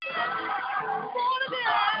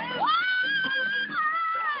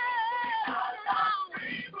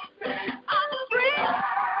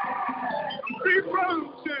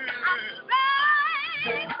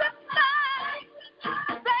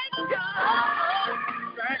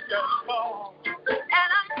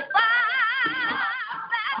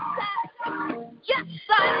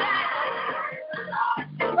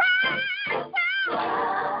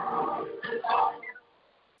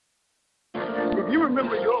If you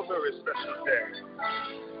remember your very special day,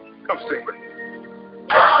 come sing with me.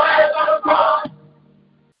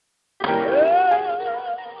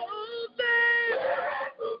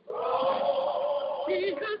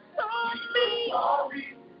 Jesus saw me,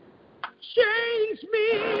 changed me.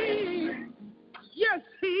 Yes,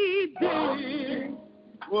 he did.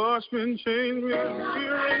 Washed me and changed me.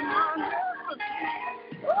 Here ain't my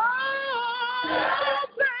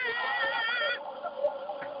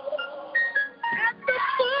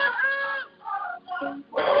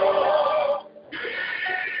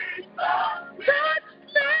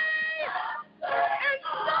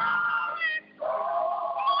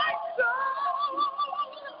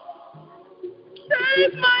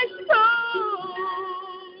my soul.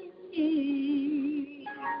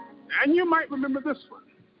 And you might remember this one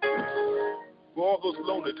for all those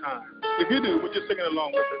lonely times. If you do, would you sing it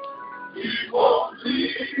along with us?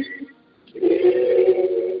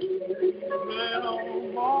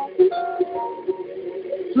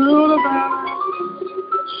 Through the valley,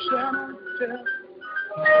 shadow of death,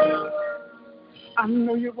 I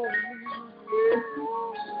know you're going to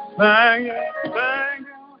thank you, thank you.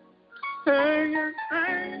 Sing it, sing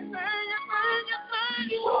it, sing it, sing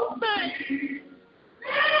it, sing it,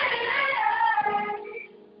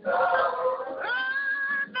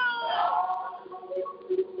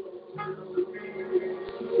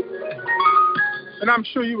 and I'm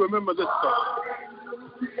sure you remember this song.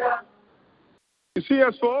 You see,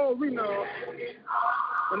 as for all we know,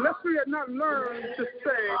 unless we had not learned to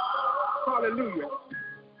say hallelujah,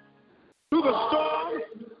 through the storm,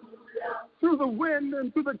 through the wind,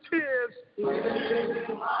 and through the tears, you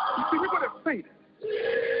see, we would have fainted.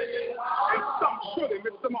 And some surely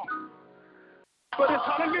missed them all. But it's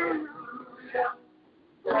hallelujah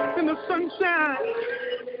in the sunshine.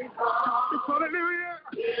 It's hallelujah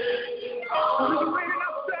when it's raining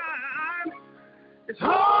outside. It's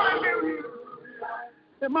hallelujah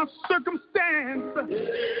in my circumstance. It's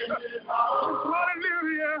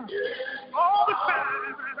hallelujah all the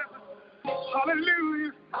time.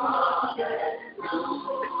 Hallelujah.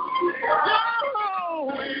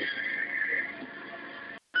 Oh.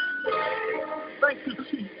 Thank you,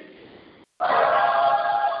 Jesus.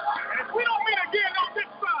 And if we don't meet again on this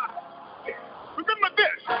side, remember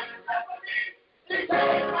this.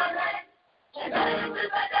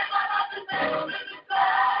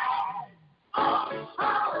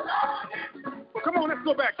 Well, come on, let's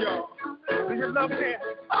go back, y'all. Do you love that?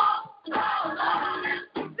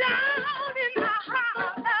 Down in the heart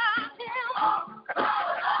of him,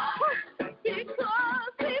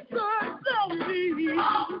 because he first loved me.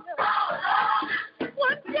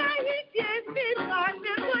 One day he gave me life,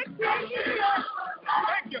 and one day he lost.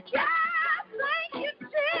 Thank you. God, thank you,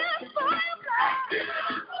 Jesus, for your blood.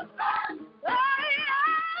 Oh,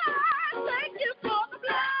 yeah, thank you for the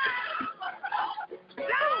blood.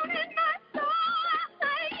 Down in my soul, I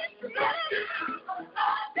thank you, Jesus.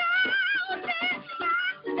 Down in my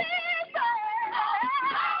spirit,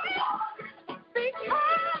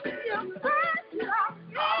 because you first loved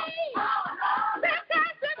me.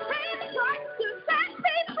 Because you paid the price to set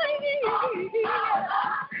me free.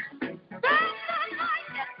 That's the life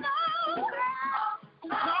that's known.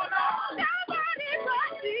 Nobody but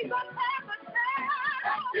Jesus ever said.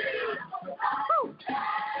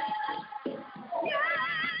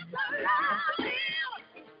 Yes, I love him.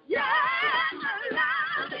 Yes, I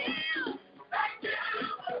love him.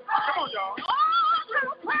 Come on, y'all. Oh,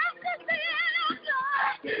 through precious in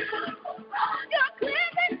blood. Your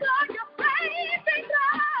cleansing blood, your saving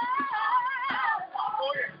blood.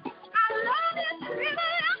 Oh, yeah. I love you,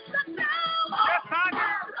 Jesus, the now. Yes, I do.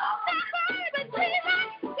 That baby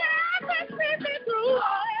Jesus, yes, it sees me through.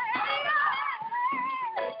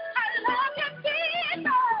 I love you,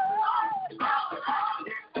 Jesus.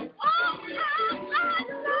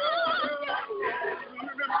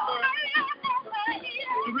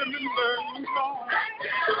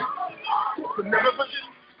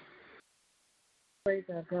 Praise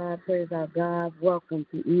our God, praise our God. Welcome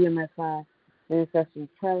to EMFI Intercessory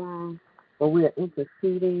Prayer Line, where we are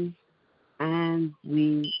interceding and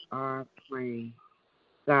we are praying.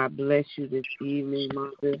 God bless you this evening,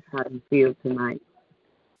 Margaret. How do you feel tonight?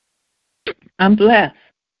 I'm blessed.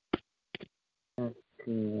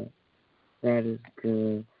 good. That is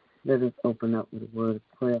good. Let us open up with a word of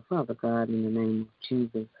prayer. Father God, in the name of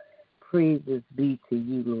Jesus, praises be to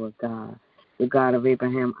you, Lord God, the God of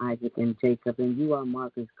Abraham, Isaac, and Jacob. And you are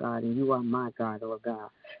Marcus, God, and you are my God, Lord God.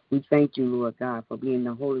 We thank you, Lord God, for being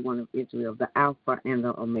the Holy One of Israel, the Alpha and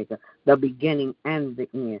the Omega, the beginning and the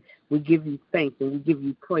end. We give you thanks and we give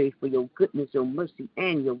you praise for your goodness, your mercy,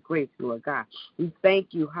 and your grace, Lord God. We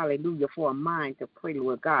thank you, hallelujah, for a mind to pray,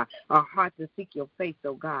 Lord God, a heart to seek your face,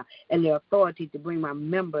 oh God, and the authority to bring my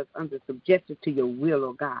members under subjection to your will,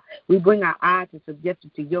 oh God. We bring our eyes to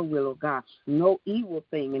subjection to your will, oh God. No evil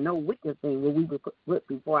thing and no wicked thing will we put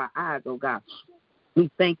before our eyes, oh God. We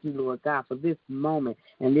thank you, Lord God, for this moment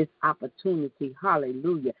and this opportunity,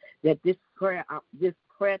 hallelujah, that this prayer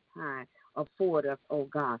time afford us, oh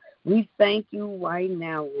God. We thank you right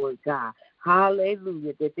now, Lord God,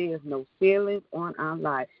 hallelujah, that there is no feelings on our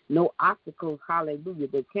life, no obstacles, hallelujah,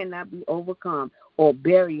 that cannot be overcome or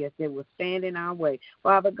barriers that will stand in our way.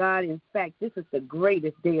 Father God, in fact, this is the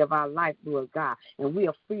greatest day of our life, Lord God, and we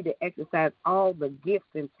are free to exercise all the gifts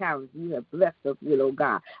and talents you have blessed us with, oh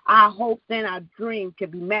God. Our hopes and our dreams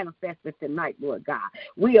can be manifested tonight, Lord God.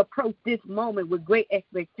 We approach this moment with great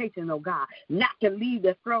expectation, oh God, not to leave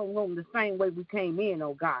the throne room the same way we came in,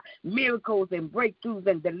 oh God. Miracles and breakthroughs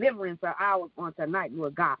and deliverance are ours on tonight,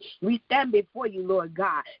 Lord God. We stand before you, Lord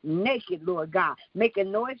God, naked, Lord God,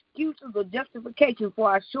 making no excuses or justification for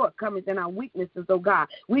our shortcomings and our weaknesses, oh God.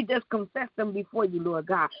 We just confess them before you, Lord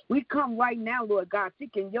God. We come right now, Lord God,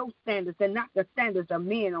 seeking your standards and not the standards of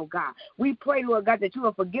men, oh God. We pray, Lord God, that you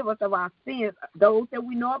will forgive us of our sins, those that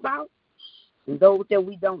we know about and those that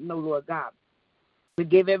we don't know, Lord God.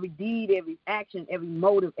 Forgive every deed, every action, every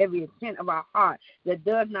motive, every intent of our heart that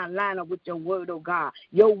does not line up with your word, oh God,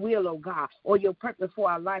 your will, oh God, or your purpose for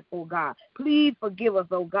our life, oh God. Please forgive us,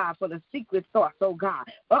 oh God, for the secret thoughts, oh God.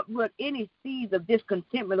 Uproot any seeds of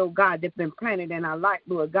discontentment, oh God, that's been planted in our life,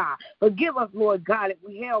 Lord God. Forgive us, Lord God, if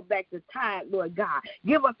we held back the tide, Lord God.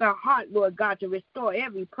 Give us a heart, Lord God, to restore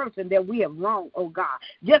every person that we have wronged, oh God.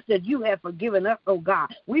 Just as you have forgiven us, oh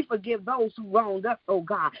God. We forgive those who wronged us, oh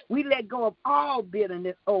God. We let go of all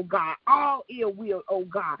bitterness, oh God, all ill will, oh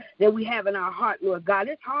God, that we have in our heart, Lord God.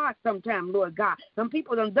 It's hard sometimes, Lord God. Some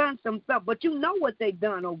people done some stuff, but you know what they've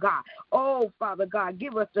done, oh God. Oh, Father God,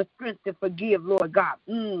 give us the strength to forgive, Lord God,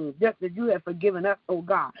 just as you have forgiven us, oh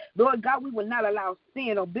God. Lord God, we will not allow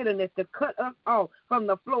sin or bitterness to cut us off from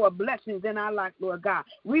the flow of blessings in our life, Lord God.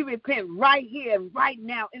 We repent right here and right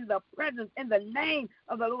now in the presence, in the name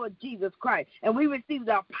of the Lord Jesus Christ, and we receive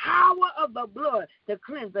the power of the blood to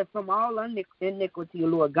cleanse us from all iniquity,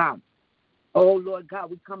 Lord God. Oh, Lord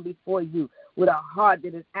God, we come before you with a heart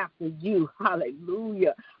that is after you.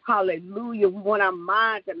 Hallelujah. Hallelujah. We want our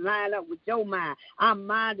mind to line up with your mind, our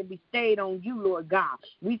mind to be stayed on you, Lord God.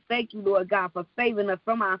 We thank you, Lord God, for saving us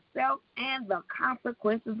from ourselves and the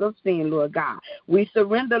consequences of sin, Lord God. We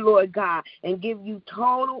surrender, Lord God, and give you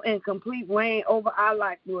total and complete reign over our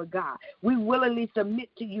life, Lord God. We willingly submit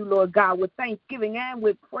to you, Lord God, with thanksgiving and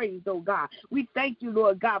with praise, oh God. We thank you,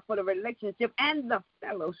 Lord God, for the relationship and the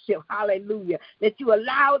fellowship, hallelujah, that you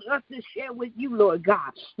allowed us to share with you, Lord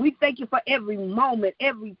God. We thank you for every moment,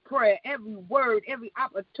 every prayer, every word, every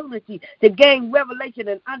opportunity to gain revelation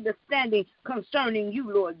and understanding concerning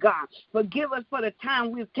you, Lord God. Forgive us for the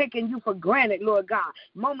time we've taken you for granted, Lord God.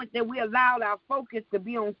 Moments that we allowed our focus to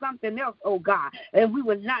be on something else, oh God, and we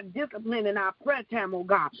were not disciplined in our prayer time, oh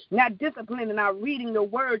God, not disciplined in our reading the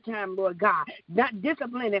word time, Lord God, not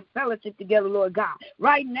disciplined in fellowship together, Lord God.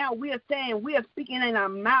 Right now we are saying, we are speaking in our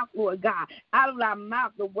mouth, Lord God. Out of our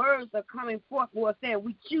mouth, the words are coming forth, Lord, saying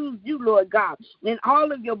we choose you, Lord God, and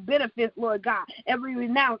all of your benefits, Lord God, and we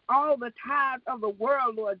renounce all the ties of the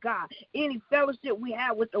world, Lord God, any fellowship we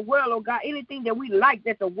have with the world, oh God, anything that we like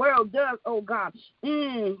that the world does, oh God,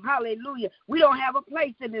 hallelujah. We don't have a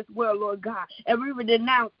place in this world, Lord God, and we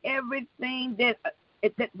renounce everything that's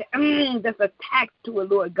attached to it,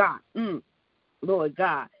 Lord God, Lord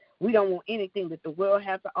God. We don't want anything that the world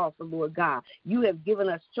has to offer, Lord God. You have given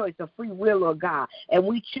us choice of free will, Lord God, and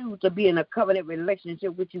we choose to be in a covenant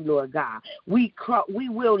relationship with you, Lord God. We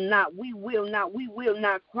will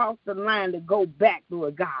not cross the line to go back,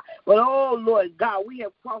 Lord God. But, oh, Lord God, we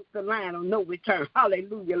have crossed the line of no return.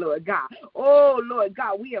 Hallelujah, Lord God. Oh, Lord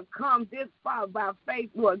God, we have come this far by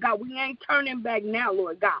faith, Lord God. We ain't turning back now,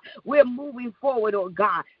 Lord God. We're moving forward, Lord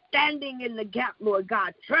God, standing in the gap, Lord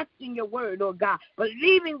God, trusting your word, Lord God,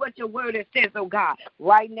 believing what your word says, oh God.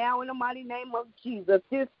 Right now, in the mighty name of Jesus,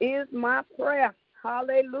 this is my prayer.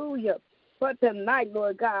 Hallelujah. For tonight,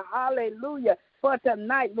 Lord God. Hallelujah. For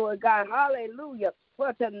tonight, Lord God. Hallelujah.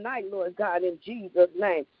 For tonight, Lord God, in Jesus'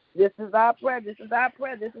 name. This is our prayer. This is our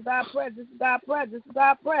prayer. This is our prayer. This is our prayer. This is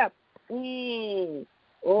our prayer.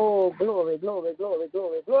 Oh, glory, glory, glory,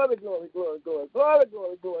 glory, glory, glory, glory, glory, glory,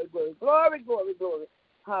 glory, glory, glory, glory, glory, glory.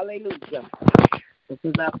 Hallelujah. This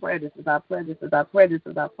is our prayer. This is our prayer. This is our prayer. This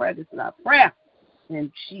is our prayer. This is our prayer.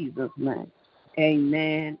 In Jesus' name.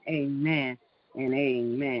 Amen, amen, and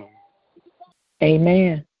amen.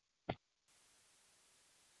 Amen.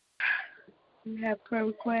 You have prayer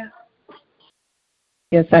requests?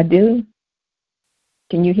 Yes, I do.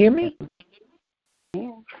 Can you hear me?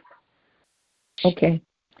 Yeah. Okay.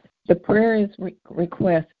 The prayer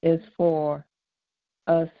request is for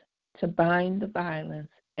us to bind the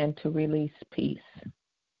violence and to release peace.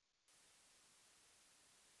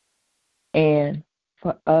 And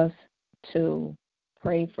for us to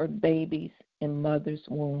pray for babies in mother's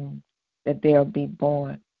womb, that they'll be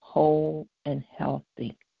born whole and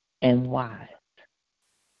healthy and wise.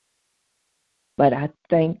 But I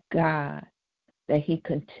thank God that He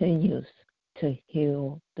continues to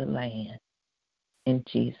heal the land in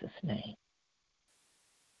Jesus' name.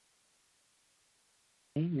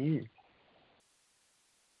 Amen.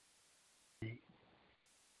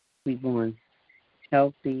 Be born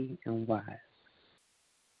healthy and wise.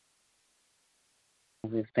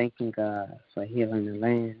 We're thanking God for healing the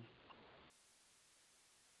land.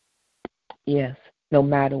 Yes, no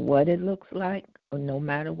matter what it looks like or no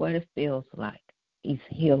matter what it feels like, He's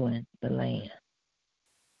healing the land.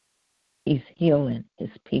 He's healing His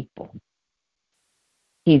people.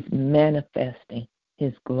 He's manifesting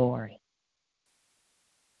His glory.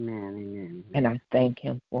 Amen, amen. And I thank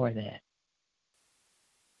Him for that.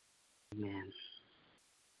 Amen.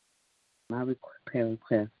 My prayer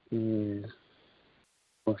request is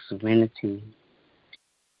for Serenity.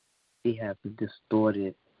 She has a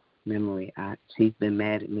distorted memory. She's been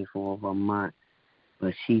mad at me for over a month,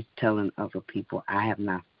 but she's telling other people I have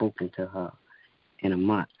not spoken to her in a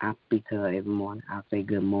month. I speak to her every morning. I say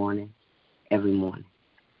good morning every morning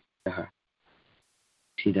to her.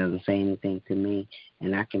 She doesn't say anything to me,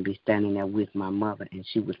 and I can be standing there with my mother, and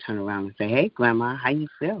she would turn around and say, "Hey, Grandma, how you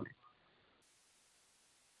feeling?"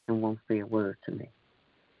 And won't say a word to me.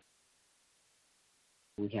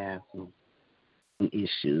 We have some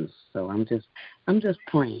issues, so I'm just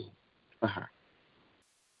praying for her,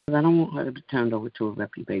 because I don't want her to be turned over to a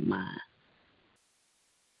reprobate mind.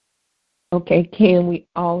 Okay, can we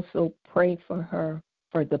also pray for her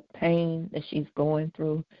for the pain that she's going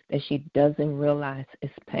through, that she doesn't realize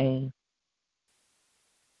is pain?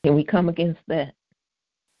 Can we come against that?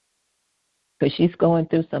 Because she's going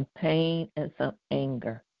through some pain and some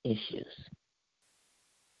anger issues.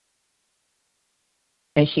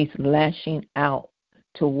 And she's lashing out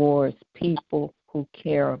towards people who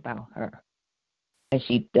care about her. And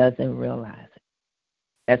she doesn't realize it.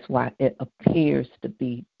 That's why it appears to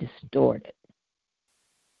be distorted.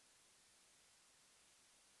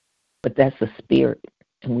 But that's a spirit,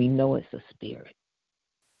 and we know it's a spirit.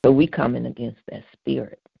 So we coming against that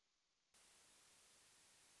spirit.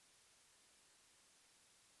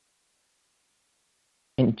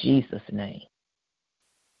 In Jesus' name.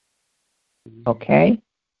 Okay?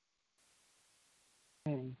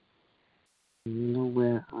 Okay. You know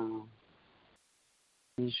where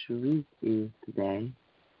Miss Sharice is today,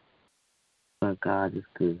 but God is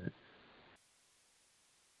good.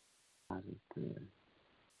 God is good.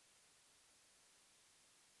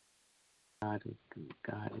 God is good.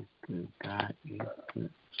 God is good. God is good.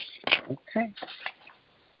 Okay.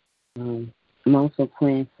 I'm also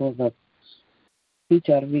praying for the Reach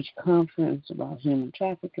Outreach Conference about human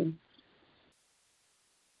trafficking.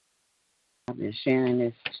 I've been sharing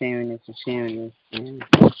this, and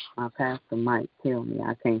my pastor might tell me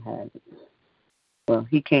I can't have it. Well,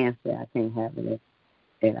 he can say I can't have it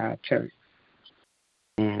at our church.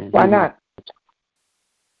 And Why not?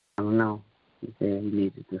 I don't know. He said he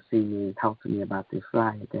needed to see me and talk to me about this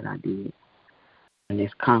flyer that I did in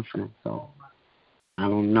this conference. So I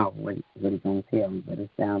don't know what he's going to tell me, but it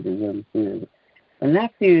sounded really serious. And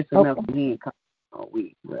not serious enough for me to come all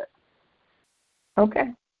week, but.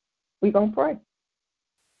 Okay. We're going to pray.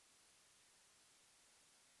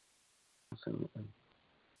 Absolutely.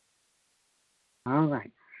 All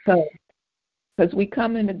right. So, because we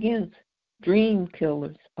coming against dream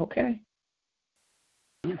killers, okay?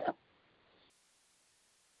 Yeah.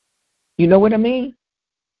 You know what I mean?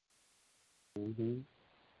 Mm-hmm.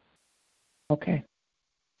 Okay.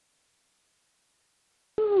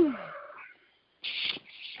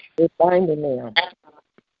 We're binding them.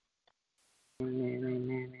 Amen,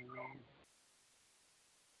 amen, amen.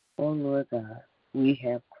 Oh, Lord God, we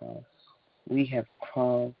have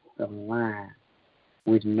crossed the line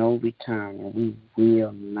with no return, and we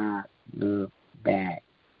will not look back.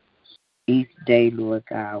 Each day, Lord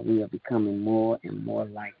God, we are becoming more and more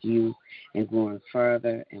like you and growing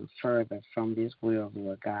further and further from this world,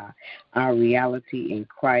 Lord God. Our reality in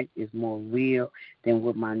Christ is more real than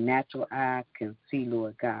what my natural eye can see,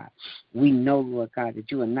 Lord God. We know, Lord God,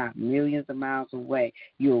 that you are not millions of miles away.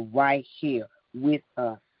 You are right here with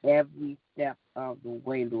us every step of the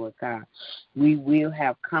way, Lord God. We will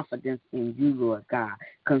have confidence in you, Lord God,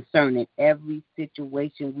 concerning every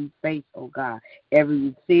situation we face, oh God,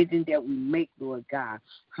 every decision that we make, Lord God.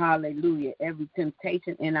 Hallelujah. Every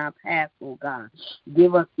temptation in our path, oh God.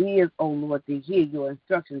 Give us ears, oh Lord, to hear your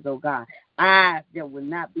instructions, oh God. Eyes that will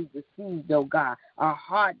not be deceived, oh God. A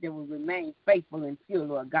heart that will remain faithful and pure,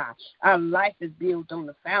 Lord God. Our life is built on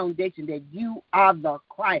the foundation that you are the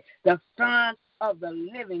Christ, the Son of the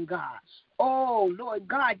living God. Oh, Lord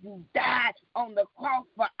God, you died on the cross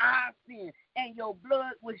for our sins, and your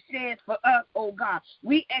blood was shed for us, oh God.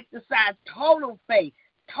 We exercise total faith,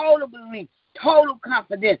 total belief, total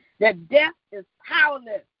confidence that death is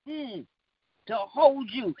powerless to hold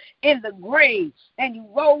you in the grave, and you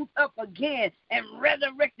rose up again and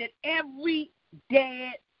resurrected every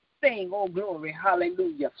dead thing. Oh, glory,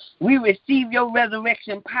 hallelujah. We receive your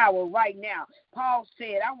resurrection power right now. Paul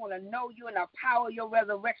said, I want to know you and the power of your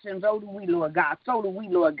resurrection. So do we, Lord God. So do we,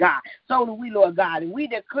 Lord God. So do we, Lord God. And we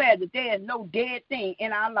declare that there is no dead thing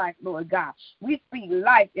in our life, Lord God. We speak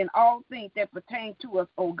life in all things that pertain to us,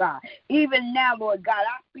 oh God. Even now, Lord God,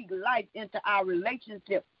 I speak life into our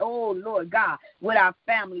relationship, oh, Lord God, with our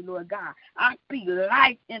family, Lord God. I speak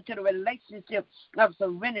life into the relationship of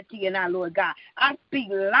serenity in our Lord God. I speak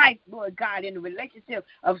life, Lord God, in the relationship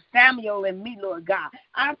of Samuel and me, Lord God.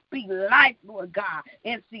 I speak life, Lord God,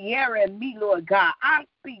 in Sierra and me, Lord God. I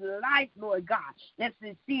speak life, Lord God,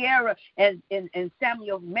 in Sierra and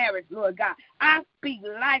Samuel's marriage, Lord God. I speak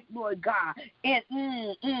life, Lord God,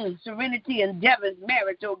 in Serenity and Devin's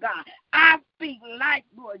marriage, oh God. I speak life,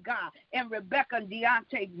 Lord God, in Rebecca and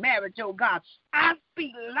Deontay's marriage, oh God. I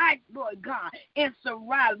speak life, Lord God, in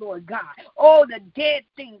Sarai, Lord God. All the dead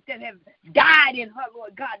things that have died in her,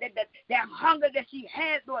 Lord God, that hunger that she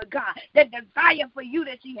had, Lord God, that desire for you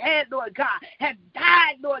that she had, Lord God, have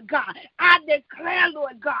died, Lord God. I declare,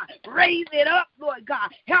 Lord God, raise it up, Lord God.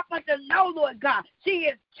 Help us to know, Lord God, she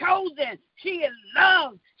is chosen, she is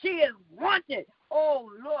loved, she is wanted. Oh,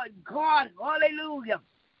 Lord God, hallelujah.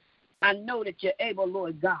 I know that you're able,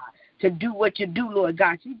 Lord God, to do what you do, Lord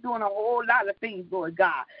God. She's doing a whole lot of things, Lord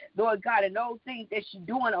God. Lord God, and those things that she's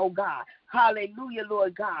doing, oh God. Hallelujah,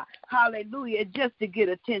 Lord God. Hallelujah. Just to get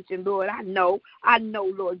attention, Lord. I know,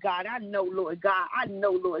 Lord God. I know, Lord God. I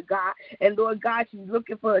know, Lord God. And, Lord God, she's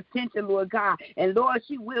looking for attention, Lord God. And, Lord,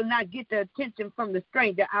 she will not get the attention from the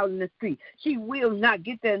stranger out in the street. She will not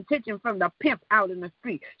get the attention from the pimp out in the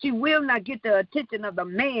street. She will not get the attention of the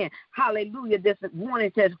man, hallelujah, that's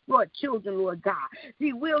wanting to exploit children, Lord God.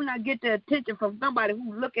 She will not get the attention from somebody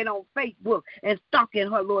who's looking on Facebook and stalking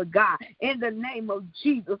her, Lord God. In the name of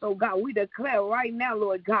Jesus, oh God, we declare right now,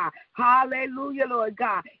 Lord God, hallelujah, Lord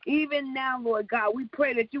God. Even now, Lord God, we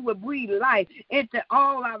pray that you would breathe life into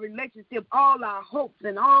all our relationships, all our hopes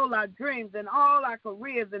and all our dreams and all our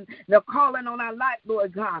careers and the calling on our life,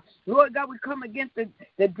 Lord God. Lord God, we come against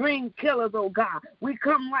the dream killers, oh God. We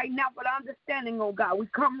come right now for the understanding, oh God. We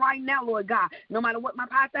come right now, Lord God. No matter what my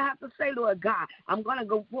pastor has to say, Lord God, I'm going to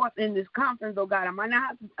go forth in this conference, oh God. I might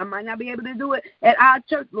not be able to do it at our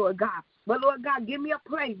church, Lord God. But, Lord God, give me a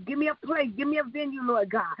place, give me a venue,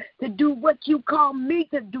 Lord God, to do what you call me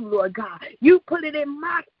to do, Lord God. You put it in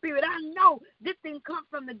my spirit. I know this thing comes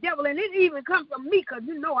from the devil, and it even comes from me because,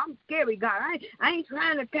 you know, I'm scary, God. I ain't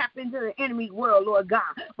trying to tap into the enemy's world, Lord God.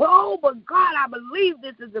 But God, I believe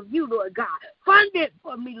this is of you, Lord God. Fund it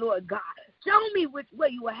for me, Lord God. Show me which way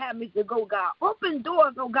you will have me to go, God. Open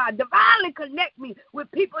doors, oh God. Divinely connect me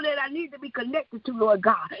with people that I need to be connected to, Lord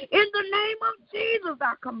God. In the name of Jesus,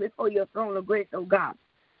 I come before your throne of grace, oh God.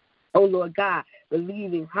 Oh, Lord God,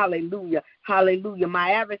 believing, hallelujah, hallelujah.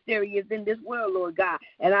 My adversary is in this world, Lord God,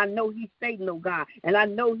 and I know he's Satan, oh God, and I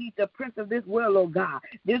know he's the prince of this world, oh God.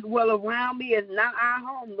 This world around me is not our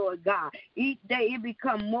home, Lord God. Each day it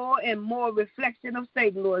becomes more and more reflection of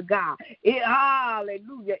Satan, Lord God.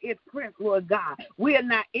 Hallelujah, it's prince, Lord God. We are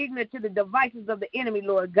not ignorant to the devices of the enemy,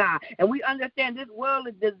 Lord God, and we understand this world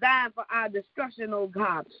is designed for our destruction, oh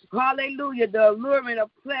God. Hallelujah, the allurement of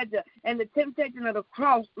pleasure and the temptation of the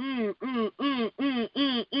cross,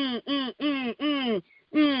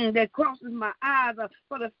 that crosses my eyes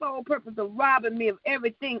for the sole purpose of robbing me of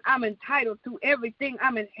everything I'm entitled to, everything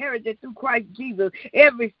I'm inherited through Christ Jesus.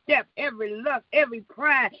 Every step, every lust, every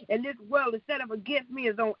pride in this world is set up against me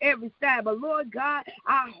is on every side. But Lord God,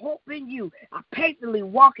 I hope in you. I patiently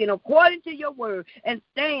walking according to your word and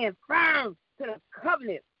stand firm to the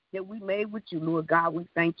covenant that we made with you, Lord God. We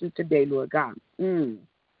thank you today, Lord God.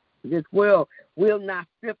 This world will not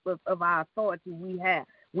strip us of our authority we have.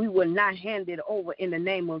 We will not hand it over in the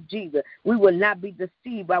name of Jesus. We will not be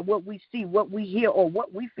deceived by what we see, what we hear, or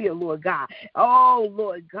what we feel, Lord God. Oh,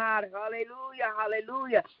 Lord God, hallelujah,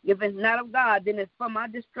 hallelujah. If it's not of God, then it's for my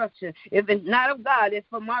destruction. If it's not of God, it's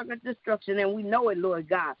for Margaret's destruction, and we know it, Lord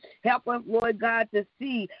God. Help us, Lord God, to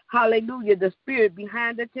see, hallelujah, the spirit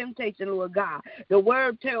behind the temptation, Lord God. The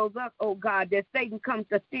word tells us, oh God, that Satan comes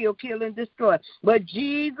to steal, kill, and destroy. But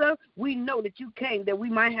Jesus, we know that you came that we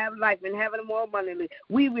might have life and have it more abundantly.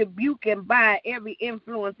 We rebuke and bind every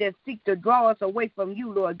influence that seeks to draw us away from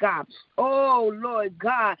you, Lord God. Oh, Lord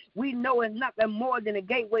God, we know it's nothing more than a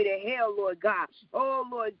gateway to hell, Lord God. Oh,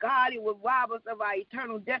 Lord God, it will rob us of our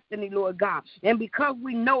eternal destiny, Lord God. And because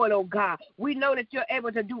we know it, oh God, we know that you're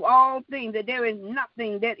able to do all things, that there is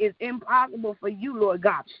nothing that is impossible for you, Lord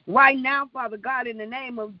God. Right now, Father God, in the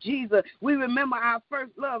name of Jesus, we remember our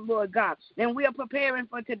first love, Lord God, and we are preparing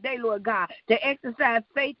for today, Lord God, to exercise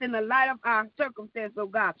faith in the light of our circumstance, oh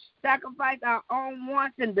God. Sacrifice our own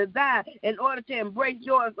wants and desires in order to embrace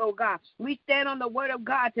yours, oh God. We stand on the word of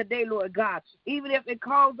God today, Lord God, even if it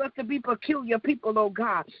calls us to be peculiar people, oh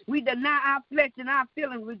God. We deny our flesh and our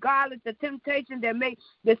feelings regardless of temptation that makes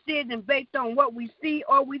decisions based on what we see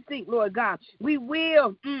or we think, Lord God. We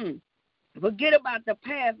will forget about the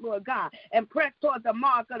past, Lord God, and press towards the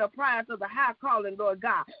mark of the prize of the high calling, Lord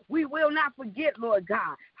God. We will not forget, Lord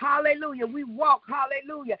God. Hallelujah. We walk,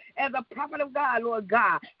 hallelujah, as a prophet of God, Lord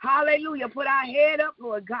God. Hallelujah. Put our head up,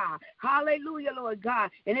 Lord God. Hallelujah, Lord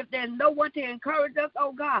God. And if there's no one to encourage us,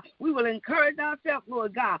 oh God, we will encourage ourselves,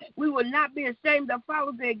 Lord God. We will not be ashamed to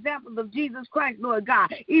follow the examples of Jesus Christ, Lord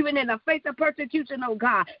God, even in the face of persecution, oh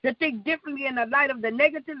God, to think differently in the light of the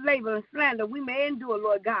negative labor and slander we may endure,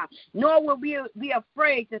 Lord God. Nor will be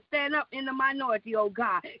afraid to stand up in the minority, oh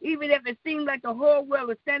God, even if it seems like the whole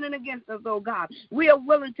world is standing against us, oh God. We are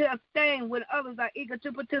willing to abstain when others are eager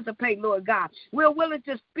to participate, Lord God. We're willing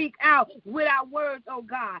to speak out with our words, oh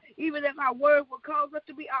God, even if our words will cause us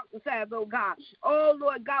to be ostracized, oh God. Oh,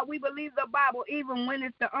 Lord God, we believe the Bible even when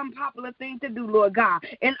it's the unpopular thing to do, Lord God.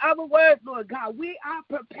 In other words, Lord God, we are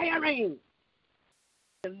preparing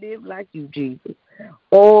to live like you, Jesus.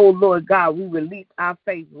 Oh, Lord God, we release our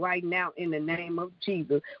faith right now in the name of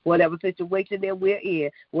Jesus. Whatever situation that we're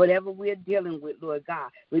in, whatever we're dealing with, Lord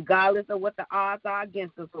God, regardless of what the odds are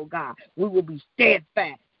against us, oh God, we will be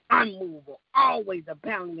steadfast, unmovable, always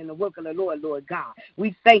abounding in the work of the Lord, Lord God.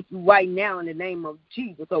 We thank you right now in the name of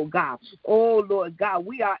Jesus, oh God. Oh, Lord God,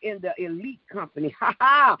 we are in the elite company.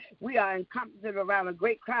 We are encompassed around a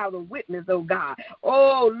great cloud of witness, oh God.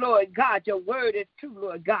 Oh, Lord God, your word is true,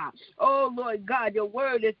 Lord God. Oh, Lord God, your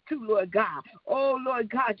word is true, Lord God. Oh, Lord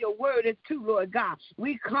God, your word is true, Lord God.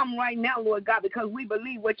 We come right now, Lord God, because we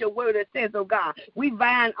believe what your word says, oh God. We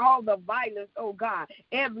bind all the violence, oh God,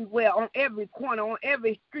 everywhere, on every corner, on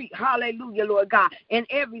every street. Hallelujah, Lord God, in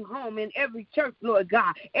every home, in every church, Lord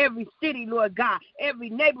God, every city, Lord God, every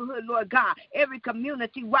neighborhood, Lord God, every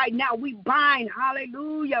community right now. We bind,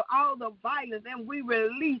 hallelujah, all the violence, and we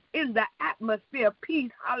release in the atmosphere peace,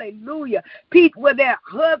 hallelujah, peace where their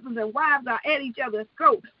husbands and wives are at each other's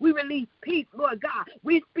throat. We release peace, Lord God.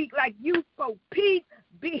 We speak like you spoke. Peace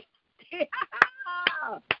be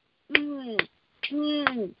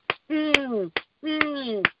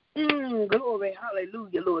glory,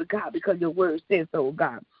 hallelujah, Lord God, because your word says so,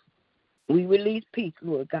 God. We release peace,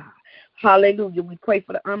 Lord God. Hallelujah. We pray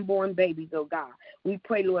for the unborn babies, oh God. We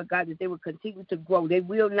pray, Lord God, that they will continue to grow. They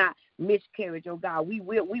will not miscarriage, oh God. We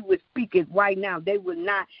would speak it right now. They will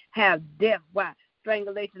not have death by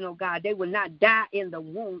strangulation, oh God. They will not die in the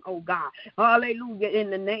womb, oh God. Hallelujah,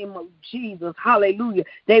 in the name of Jesus. Hallelujah.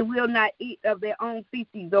 They will not eat of their own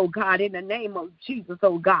feces, oh God, in the name of Jesus,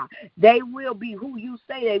 oh God. They will be who you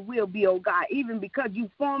say they will be, oh God, even because you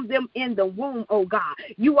formed them in the womb, oh God.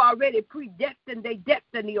 You already predestined their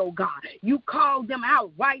destiny, oh God. You called them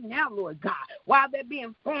out right now, Lord God, while they're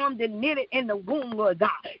being formed and knitted in the womb, Lord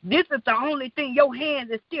God. This is the only thing your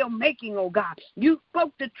hands is still making, oh God. You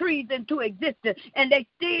spoke the trees into existence, and they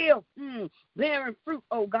still bearing fruit,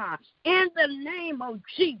 oh God. In the name of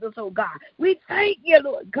Jesus, oh God, we thank you,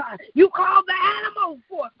 Lord God. You called the animals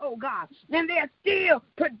forth, oh God, and they're still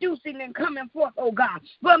producing and coming forth, oh God.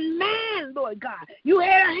 But man, Lord God, you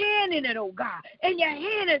had a hand in it, oh God, and your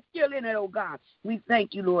hand is still in it, oh God. We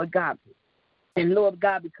thank you, Lord God. And Lord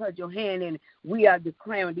God, because your hand in it, we are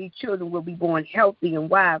declaring these children will be born healthy and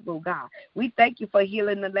wise, oh God. We thank you for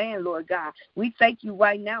healing the land, Lord God. We thank you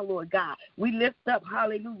right now, Lord God. We lift up,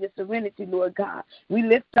 hallelujah, Serenity, Lord God. We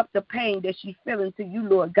lift up the pain that she's feeling to you,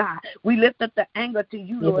 Lord God. We lift up the anger to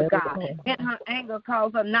you, Lord God. And her anger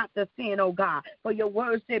calls her not to sin, oh God. For your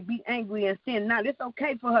word said, be angry and sin not. It's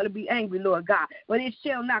okay for her to be angry, Lord God, but it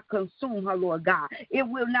shall not consume her, Lord God. It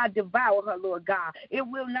will not devour her, Lord God. It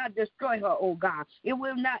will not destroy her, oh God. It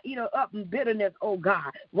will not eat her up in bitterness, oh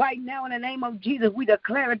God. Right now, in the name of Jesus, we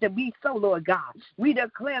declare it to be so, Lord God. We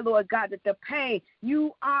declare, Lord God, that the pain,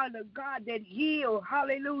 you are the God that heals.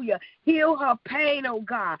 Hallelujah. Heal her pain, oh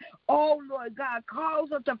God. Oh, Lord God, cause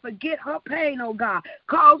her to forget her pain, oh God.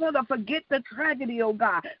 Cause her to forget the tragedy, oh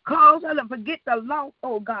God. Cause her to forget the loss,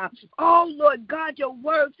 oh God. Oh, Lord God, your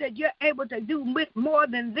word said you're able to do more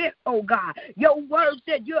than this, oh God. Your word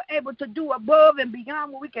said you're able to do above and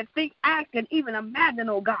beyond what we can think, act, and even imagine,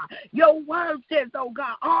 oh God. Your word says, oh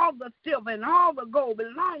God, all the silver and all the gold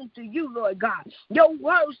belongs to you, Lord God. Your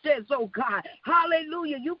word says, oh God,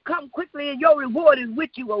 hallelujah, you come quickly and your reward is with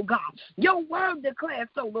you, oh God. Your word declares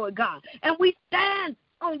so, Lord God. And we stand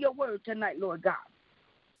on your word tonight, Lord God.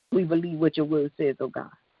 We believe what your word says, oh God.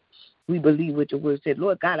 We believe what your word said.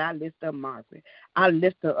 Lord God, I lift up Margaret. I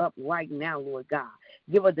lift her up right now, Lord God.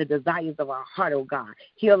 Give her the desires of our heart, oh God.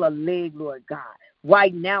 Heal her leg, Lord God.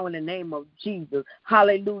 Right now in the name of Jesus.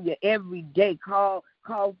 Hallelujah. Every day cause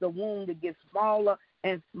the wound to get smaller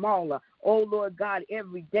and smaller. Oh, Lord God,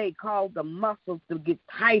 every day cause the muscles to get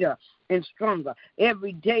tighter and stronger.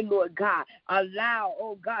 Every day, Lord God, allow,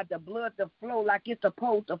 oh God, the blood to flow like it's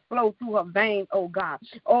supposed to flow through her veins, oh God.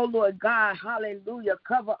 Oh, Lord God, hallelujah,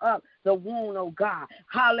 cover up the wound, oh God.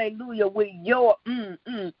 Hallelujah, with your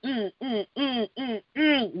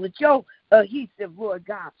with your adhesive, Lord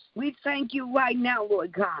God. We thank you right now,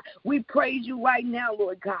 Lord God. We praise you right now,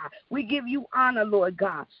 Lord God. We give you honor, Lord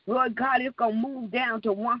God. Lord God, it's going to move down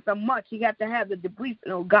to once a month. She got to have the debriefing,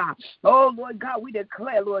 oh God. Oh, Lord God, we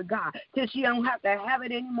declare, Lord God, till she don't have to have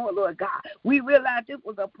it anymore, Lord God. We realize this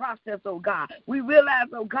was a process, oh God. We realize,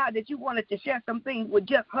 oh God, that you wanted to share some things with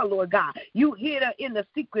just her, Lord God. You hid her in the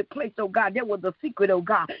secret place, oh God. There was a secret, oh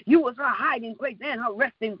God. You was her hiding place and her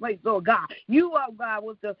resting place, oh God. You, oh God,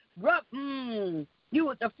 was the you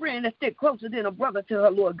was the friend that stood closer than a brother to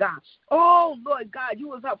her, Lord God. Oh, Lord God, you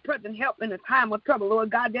was her present help in the time of trouble,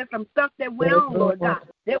 Lord God. There's some stuff that went on, Lord God.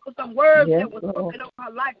 There was some words that were spoken over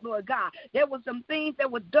her life, Lord God. There was some things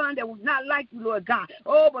that were done that was not like you, Lord God.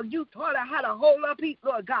 Oh, but you taught her how to hold her peace,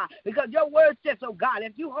 Lord God, because your word says, oh God,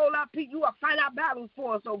 if you hold our peace, you will fight our battles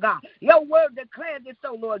for us, oh God. Your word declares it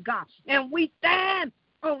so, Lord God. And we stand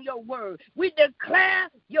on your word. We declare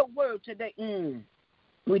your word today.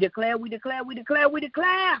 We declare, we declare, we declare, we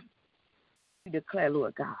declare. We declare,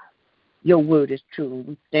 Lord God, your word is true.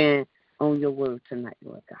 We stand on your word tonight,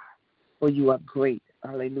 Lord God. For you are great.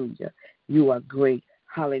 Hallelujah. You are great.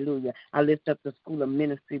 Hallelujah. I lift up the school of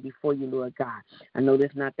ministry before you, Lord God. I know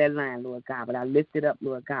that's not that line, Lord God, but I lift it up,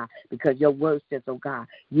 Lord God, because your word says, oh God,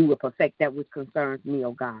 you will perfect that which concerns me,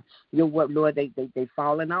 oh God. Your word, Lord, they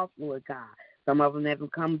fallen off, Lord God. Some of them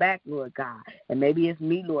haven't come back, Lord God. And maybe it's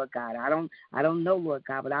me, Lord God. I don't know, Lord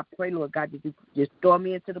God. But I pray, Lord God, that you just throw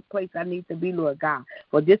me into the place I need to be, Lord God.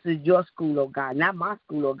 For this is your school, oh God. Not my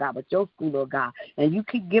school, oh God, but your school, oh God. And you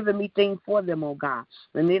keep giving me things for them, oh God.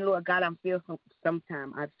 And then, Lord God,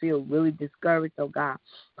 sometimes I feel really discouraged, oh God,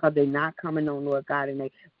 because they're not coming on, Lord God, and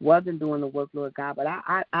they wasn't doing the work, Lord God. But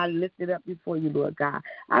I lift it up before you, Lord God.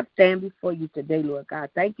 I stand before you today, Lord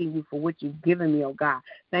God, thanking you for what you've given me, oh God.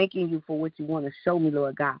 Thanking you for what you want to show me,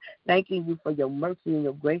 Lord God. Thanking you for your mercy and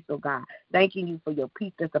your grace, oh God. Thanking you for your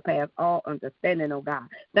peace that surpasses all understanding, oh God.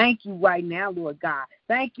 Thank you right now, Lord God.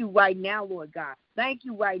 Thank you right now, Lord God. Thank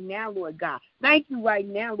you right now, Lord God. Thank you right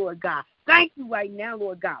now, Lord God. Thank you right now,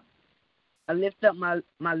 Lord God. I lift up my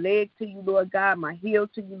leg to you, Lord God, my heel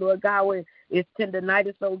to you, Lord God, where it's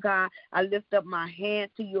tendonitis, oh God. I lift up my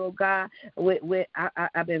hand to you, oh God, where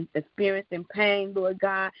I've been experiencing pain, Lord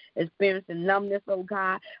God, experiencing numbness, oh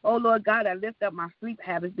God. Oh, Lord God, I lift up my sleep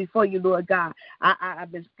habits before you, Lord God.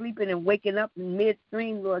 I've been sleeping and waking up in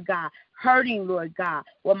midstream, Lord God, hurting, Lord God,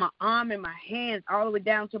 where my arm and my hands all the way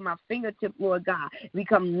down to my fingertip, Lord God,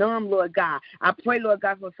 become numb, Lord God. I pray, Lord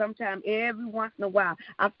God, for sometime every once in a while,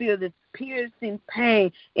 I feel this piercing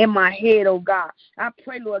pain in my head, oh God. I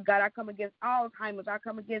pray, Lord God, I come against Alzheimer's. I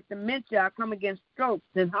come against dementia. I come against strokes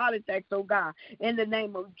and heart attacks, oh God. In the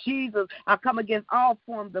name of Jesus, I come against all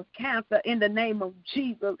forms of cancer. In the name of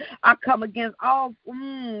Jesus, I come against all,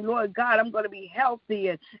 Lord God, I'm going to be healthy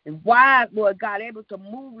and wise, Lord God, able to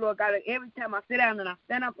move, Lord God. And every time I sit down and I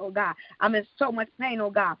stand up, oh God, I'm in so much pain, oh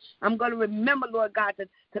God. I'm going to remember, Lord God,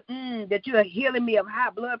 that you are healing me of high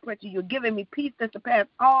blood pressure. You're giving me peace that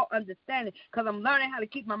surpasses all understanding, because I'm learning how to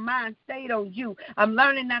keep my mind stayed on you. I'm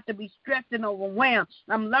learning not to be stressed and overwhelmed.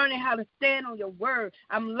 I'm learning how to stand on your word.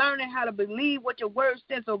 I'm learning how to believe what your word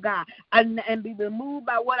says, oh God, and be moved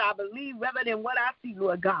by what I believe rather than what I see,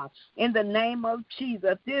 Lord God. In the name of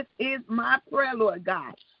Jesus, this is my prayer, Lord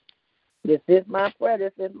God. This is my prayer.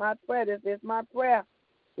 This is my prayer. This is my prayer.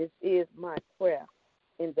 This is my prayer.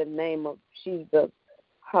 In the name of Jesus.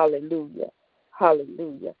 Hallelujah.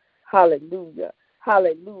 Hallelujah.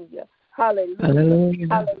 Hallelujah.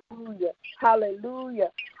 Hallelujah. Hallelujah.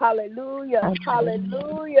 Hallelujah. Hallelujah.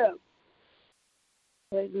 Hallelujah.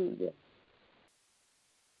 Hallelujah.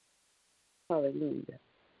 Hallelujah.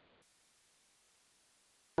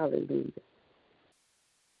 Hallelujah.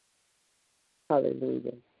 Hallelujah.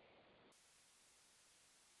 Hallelujah.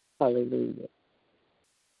 Hallelujah. Hallelujah.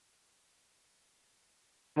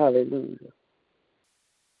 Hallelujah.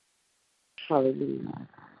 Hallelujah.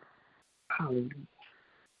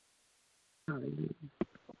 Hallelujah.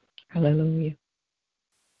 Hallelujah.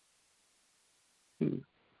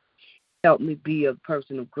 Help me be a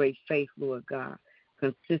person of great faith, Lord God,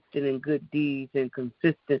 consistent in good deeds and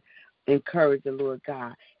consistent encourager, Lord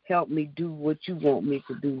God. Help me do what you want me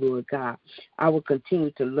to do, Lord God. I will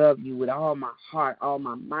continue to love you with all my heart, all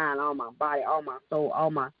my mind, all my body, all my soul,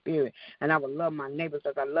 all my spirit. And I will love my neighbors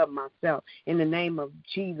as I love myself. In the name of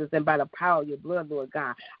Jesus and by the power of your blood, Lord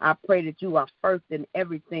God, I pray that you are first in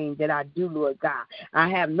everything that I do, Lord God. I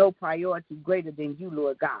have no priority greater than you,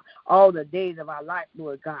 Lord God. All the days of our life,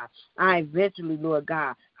 Lord God, I eventually, Lord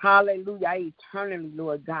God, hallelujah, I eternally,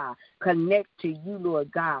 Lord God, connect to you,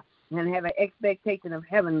 Lord God, and have an expectation of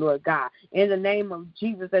heaven, Lord God. In the name of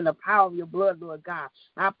Jesus and the power of your blood, Lord God,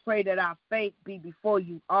 I pray that our faith be before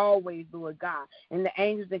you always, Lord God, and the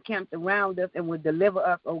angels encamped around us and will deliver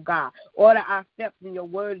us, oh God. Order our steps in your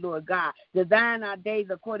word, Lord God. Design our days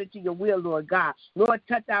according to your will, Lord God. Lord,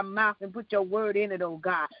 touch our mouth and put your word in it, oh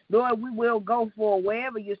God. Lord, we will go for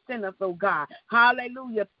wherever you send us, oh God.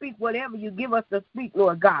 Hallelujah. Speak whatever you give us to speak,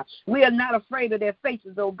 Lord God. We are not afraid of their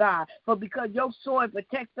faces, oh God, for because your sword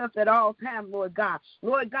protects us at all times, Lord God.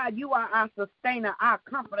 Lord God, you are our sustainer, our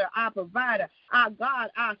comforter, our provider, our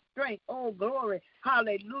God, our strength. Oh, glory.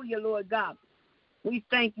 Hallelujah, Lord God. We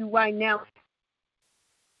thank you right now.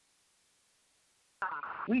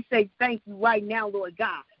 We say thank you right now, Lord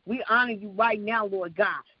God. We honor you right now, Lord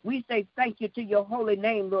God. We say thank you to your holy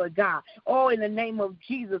name, Lord God. Oh, in the name of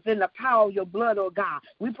Jesus, in the power of your blood, oh God.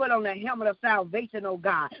 We put on the helmet of salvation, oh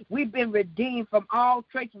God. We've been redeemed from all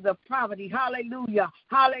traces of poverty. Hallelujah.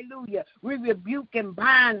 Hallelujah. We rebuke and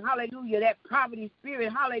bind, hallelujah, that poverty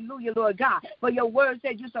spirit. Hallelujah, Lord God. For your word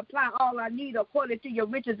said you supply all our need according to your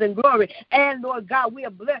riches and glory. And, Lord God, we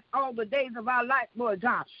are blessed all the days of our life, Lord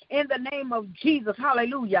God. In the name of Jesus,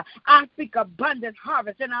 hallelujah. I speak abundant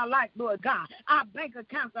harvest in our life, Lord God. Our bank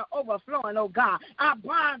accounts are overflowing, oh God. Our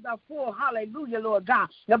barns are full, hallelujah, Lord God.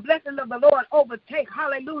 The blessings of the Lord overtake,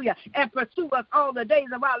 hallelujah, and pursue us all the days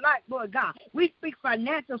of our life, Lord God. We speak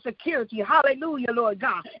financial security, hallelujah, Lord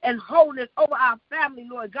God, and wholeness over our family,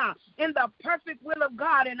 Lord God, in the perfect will of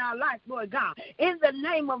God in our life, Lord God. In the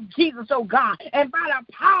name of Jesus, oh God, and by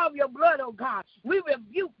the power of your blood, oh God, we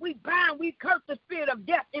rebuke, we bind, we curse the spirit of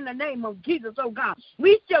death in the name of Jesus, oh God.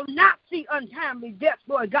 We shall not see untimely death,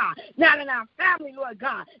 Lord God, not in our family, Lord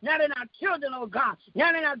God, not in our children, oh God,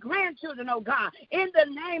 not in our grandchildren, oh God, in the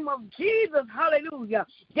name of Jesus, hallelujah.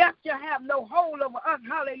 Death shall have no hold over us,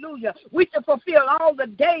 hallelujah. We shall fulfill all the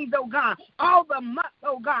days, oh God, all the months,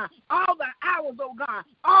 oh God, all the hours, oh God,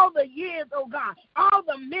 all the years, oh God, all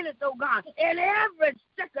the minutes, oh God, and every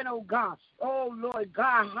second, oh God. Oh, Lord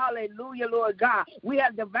God, hallelujah, Lord God. We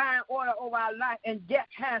have divine order over our life, and death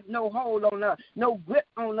has no hold on us, no grip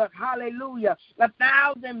on us, hallelujah.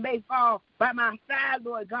 1,000 may fall by my side,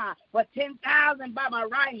 Lord God, but 10,000 by my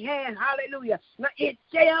right hand, hallelujah. But it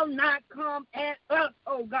shall not come at us,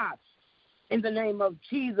 oh God. In the name of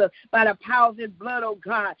Jesus, by the power of his blood, oh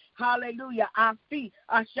God. Hallelujah. Our feet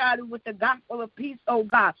are shod with the gospel of peace, oh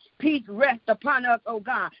God. Peace rests upon us, oh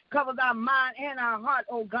God. Covers our mind and our heart,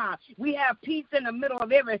 oh God. We have peace in the middle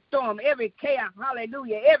of every storm, every chaos,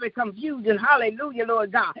 hallelujah, every confusion, hallelujah,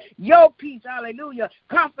 Lord God. Your peace, hallelujah,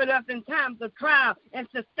 comfort us in times of trial and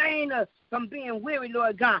sustain us from being weary,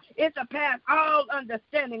 Lord God. It surpasses all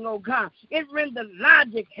understanding, oh God. It renders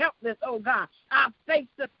logic helpless, oh God. Our faith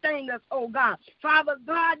sustains us, oh God. Father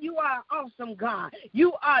God, you are awesome, God.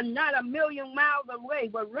 You are not a million miles away,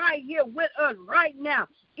 but right here with us right now.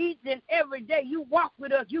 Each and every day you walk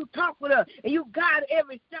with us, you talk with us, and you guide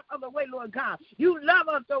every step of the way, Lord God. You love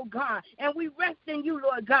us, oh God, and we rest in you,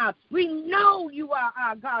 Lord God. We know you are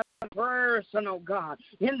our God. Person, oh God,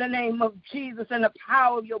 in the name of Jesus and the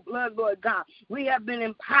power of your blood, Lord God. We have been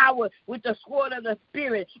empowered with the sword of the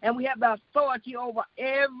Spirit, and we have the authority over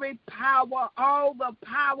every power, all the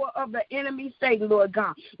power of the enemy, Satan, Lord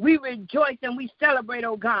God. We rejoice and we celebrate,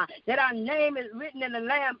 oh God, that our name is written in the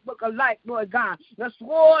Lamb's book of life, Lord God. The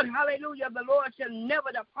sword, hallelujah, of the Lord shall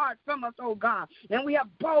never depart from us, oh God. And we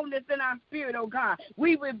have boldness in our spirit, oh God.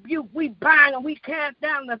 We rebuke, we bind, and we cast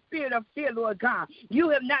down the spirit of fear, Lord God. You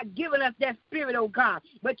have not given us that spirit, oh God,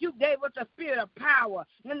 but you gave us a spirit of power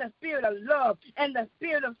and the spirit of love and the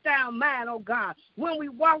spirit of sound mind, oh God. When we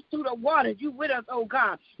walk through the waters, you with us, oh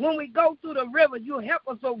God. When we go through the rivers, you help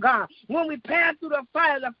us, oh God. When we pass through the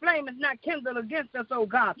fire, the flame is not kindled against us, oh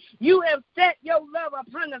God. You have set your love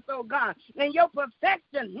upon us, oh God, and your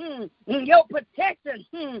perfection, and your protection,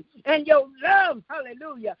 and your love,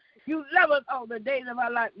 hallelujah. You love us all the days of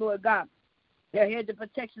our life, Lord God. Your hedge of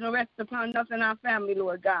protection will rest upon us and our family,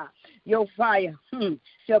 Lord God. Your fire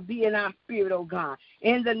shall be in our spirit, oh God.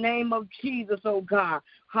 In the name of Jesus, oh God.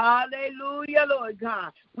 Hallelujah, Lord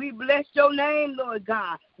God. We bless your name, Lord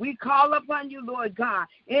God. We call upon you, Lord God.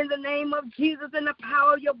 In the name of Jesus and the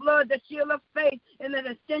power of your blood, the shield of faith and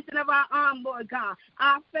the extension of our arm, Lord God.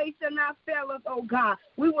 Our faith shall not fail us, oh God.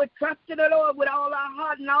 We will trust in the Lord with all our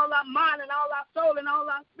heart and all our mind and all our soul and all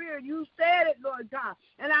our spirit. You said it, Lord God.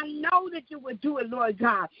 And I know that you would do it, Lord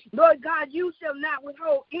God. Lord God, you shall not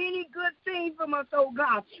withhold any good thing from us, oh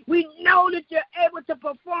God. We know that you're able to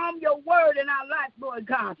perform your word in our life, Lord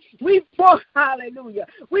God. Hallelujah.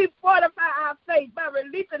 We fortify our faith by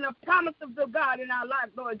releasing the promises of God in our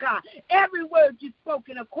life, Lord God. Every word you've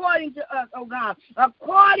spoken according to us, oh God,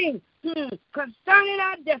 according concerning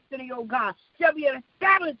our destiny, oh God, shall be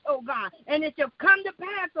established, oh God, and it shall come to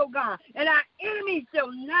pass, oh God, and our enemies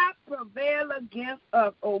shall not prevail against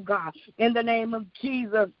us, oh God. In the name of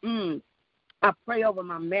Jesus, I pray over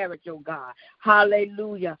my marriage, oh God.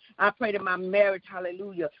 Hallelujah. I pray that my marriage,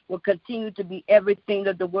 hallelujah, will continue to be everything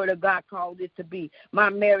that the word of God called it to be. My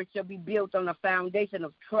marriage shall be built on a foundation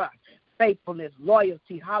of trust, faithfulness,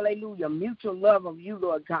 loyalty, hallelujah, mutual love of you,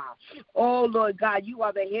 Lord God. Oh, Lord God, you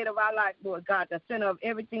are the head of our life, Lord God, the center of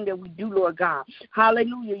everything that we do, Lord God.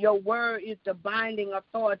 Hallelujah. Your word is the binding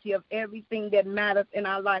authority of everything that matters in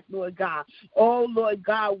our life, Lord God. Oh, Lord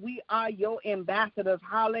God, we are your ambassadors.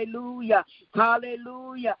 Hallelujah.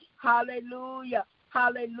 Hallelujah. Hallelujah.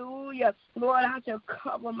 Hallelujah. Lord, I shall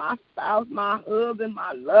cover my spouse, my husband,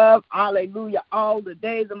 my love, hallelujah, all the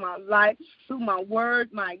days of my life through my words,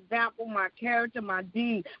 my example, my character, my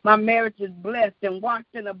deed. My marriage is blessed and washed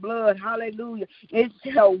in the blood, hallelujah. It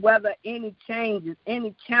shall weather any changes,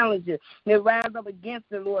 any challenges that rise up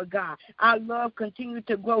against it, Lord God. Our love continues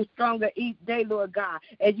to grow stronger each day, Lord God,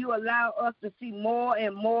 as you allow us to see more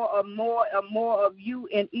and more of you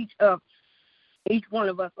in each one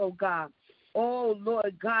of us, oh God. Oh,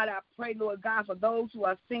 Lord God, I pray, Lord God, for those who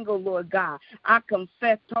are single, Lord God. I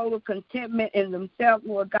confess total contentment in themselves,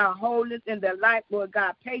 Lord God, wholeness in their life, Lord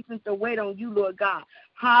God, patience to wait on you, Lord God.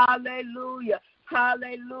 Hallelujah,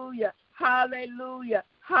 hallelujah, hallelujah,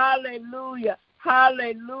 hallelujah,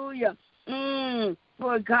 hallelujah.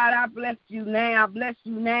 Lord God, I bless you now. I bless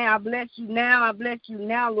you now. I bless you now. I bless you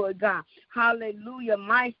now, Lord God. Hallelujah.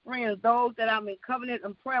 My friends, those that I'm in covenant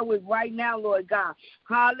and prayer with right now, Lord God.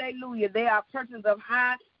 Hallelujah. They are persons of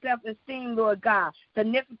high self-esteem, Lord God.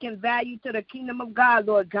 Significant value to the kingdom of God,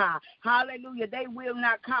 Lord God. Hallelujah. They will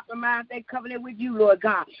not compromise their covenant with you, Lord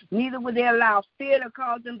God. Neither will they allow fear to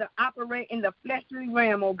cause them to operate in the fleshly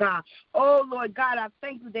realm, oh God. Oh, Lord God, I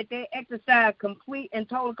thank you that they exercise complete and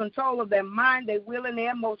total control of their mind, their will, and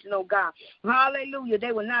their emotion, oh God. Hallelujah.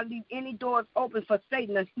 They will not leave any doors open for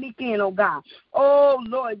Satan to sneak in, oh God. Oh,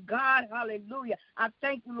 Lord God, hallelujah. I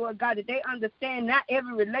thank you, Lord God, that they understand not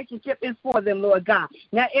every relationship is for them, Lord God.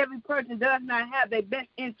 Not every person does not have their best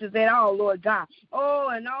interests at all, Lord God. Oh,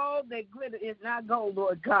 and all that glitter is not gold,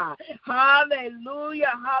 Lord God.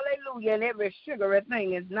 Hallelujah, hallelujah. And every sugary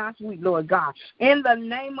thing is not sweet, Lord God. In the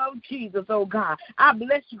name of Jesus, oh God, I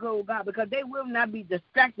bless you, oh God, because they will not be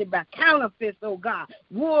distracted by counterfeits, oh God,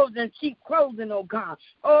 wolves and sheep clothing, oh God.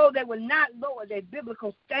 Oh, they will not lower their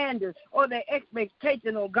biblical standards or their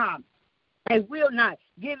expectation, oh God. They will not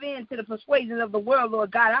give in to the persuasion of the world,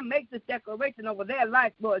 Lord God. I make this declaration over their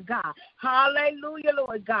life, Lord God. Hallelujah,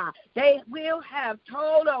 Lord God. They will have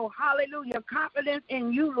total, hallelujah, confidence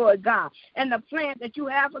in you, Lord God, and the plan that you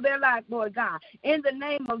have for their life, Lord God. In the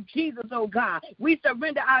name of Jesus, oh God, we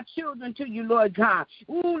surrender our children to you, Lord God.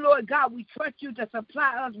 Ooh, Lord God, we trust you to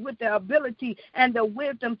supply us with the ability and the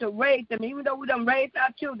wisdom to raise them. Even though we done raised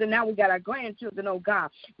our children, now we got our grandchildren, oh God.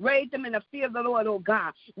 Raise them in the fear of the Lord, oh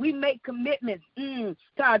God. We make commitments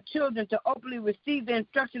to our children to openly receive the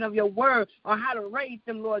instruction of your word on how to raise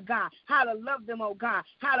them, Lord God, how to love them, oh God,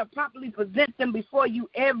 how to properly present them before you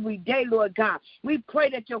every day, Lord God. We pray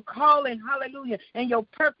that your calling, hallelujah, and your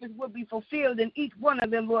purpose will be fulfilled in each one of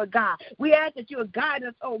them, Lord God. We ask that you will guide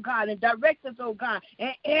us, oh God, and direct us, oh God,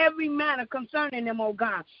 in every manner concerning them, oh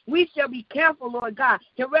God. We shall be careful, Lord God,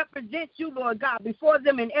 to represent you, Lord God, before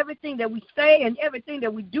them in everything that we say and everything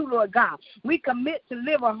that we do, Lord God. We commit to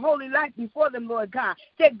live a holy life before them, Lord God.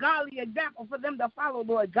 Set godly example for them to follow,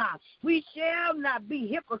 Lord God. We shall not be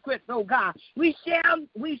hypocrites, oh God. We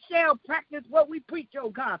shall practice what we preach, oh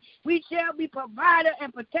God. We shall be provider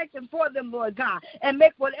and protection for them, Lord God, and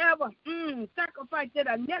make whatever sacrifices that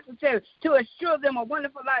are necessary to assure them a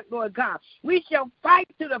wonderful life, Lord God. We shall fight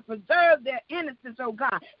to preserve their innocence, oh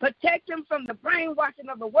God. Protect them from the brainwashing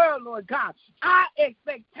of the world, Lord God. Our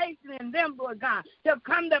expectation in them, Lord God, shall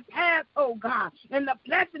come to pass, oh God, and the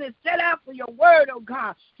blessing is set out for your word, oh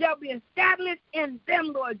God, shall be established in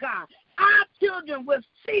them, Lord God. Our children will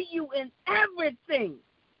see you in everything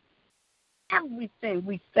we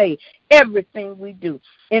say, everything we do.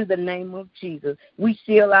 In the name of Jesus, we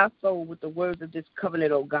seal our soul with the words of this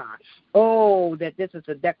covenant, oh God. Oh, that this is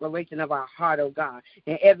a declaration of our heart, oh God.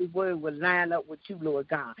 And every word will line up with you, Lord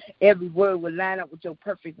God. Every word will line up with your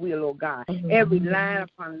perfect will, oh God. Every line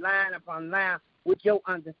upon line upon line with your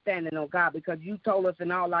understanding, oh God, because you told us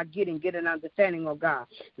in all our get an understanding, oh God.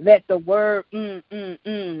 Let the word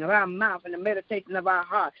of our mouth and the meditation of our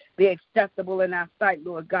heart be acceptable in our sight,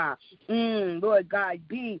 Lord God. Lord God,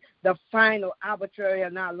 be the final arbitrary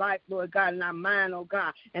in our life, Lord God, in our mind, oh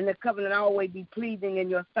God, and the covenant always be pleasing in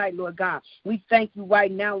your sight, Lord God. We thank you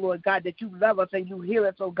right now, Lord God, that you love us and you hear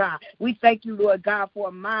us, oh God. We thank you, Lord God, for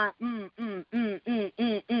a mind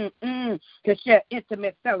to share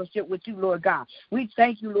intimate fellowship with you, Lord God. We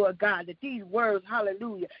thank you, Lord God, that these words,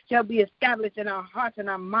 hallelujah, shall be established in our hearts and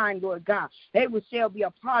our mind, Lord God. They shall be a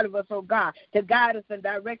part of us, oh God, to guide us and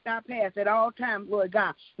direct our paths at all times, Lord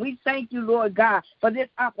God. We thank you, Lord God, for this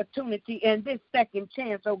opportunity and this second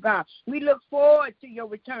chance, oh God. We look forward to your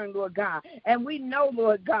return, Lord God. And we know,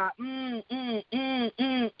 Lord God,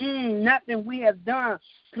 nothing we have done,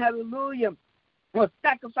 hallelujah, or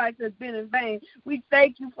sacrifice has been in vain. We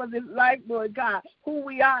thank you for this life, Lord God, who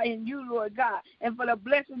we are in you, Lord God, and for the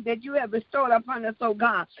blessings that you have bestowed upon us, oh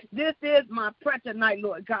God. This is my prayer tonight,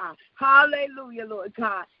 Lord God. Hallelujah, Lord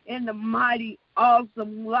God, in the mighty,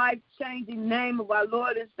 awesome, life-changing name of our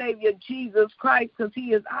Lord and Savior, Jesus Christ, because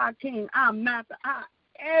he is our King, our Master, our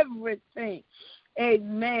everything.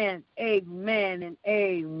 Amen, amen, and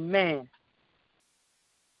amen.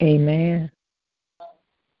 Amen.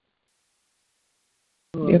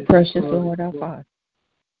 Dear precious Lord our Father.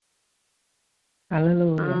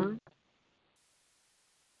 Hallelujah.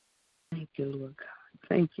 Thank you, Lord God.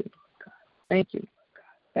 Thank you, Lord God. Thank you, Lord God.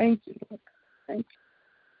 Thank you, Lord God. Thank you.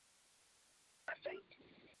 Thank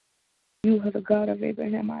you. You are the God of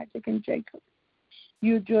Abraham, Isaac, and Jacob.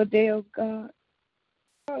 You are Jordan's God.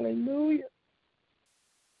 Hallelujah.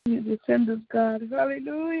 You're descendants, God.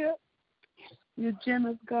 Hallelujah. You're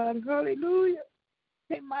generous, God. Hallelujah.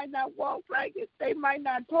 They might not walk like it. They might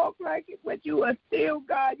not talk like it, but you are still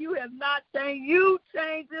God. You have not changed. You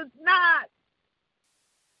changed us not.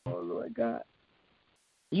 Oh, Lord God.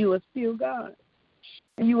 You are still God.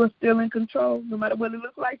 And you are still in control, no matter what it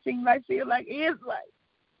looks like, seems like, feel like, is like.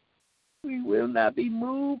 We will not be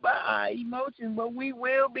moved by our emotions, but we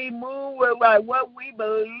will be moved by what we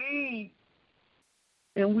believe.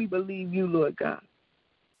 And we believe you, Lord God.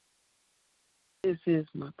 This is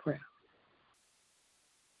my prayer.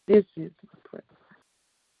 This is my prayer.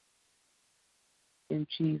 in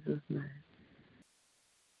Jesus' name.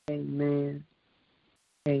 Amen.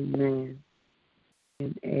 Amen.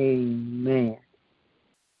 And amen.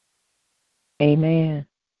 Amen.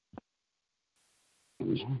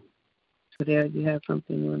 Amen. So there you have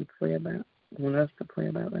something you want to pray about? Want us to pray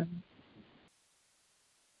about, Reverend?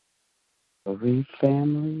 Bereaved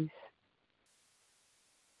families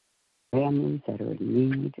that are in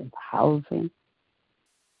need of housing,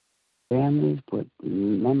 families with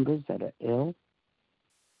members that are ill,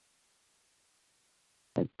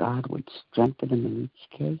 that God would strengthen them in each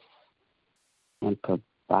case and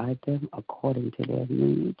provide them according to their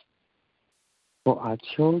need. For our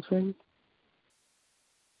children,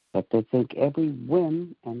 that they think every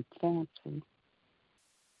whim and fantasy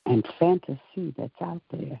that's out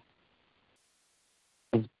there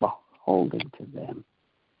is beholden to them.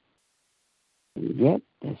 And yet,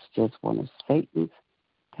 it's just one of Satan's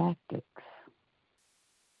tactics.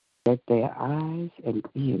 Let their eyes and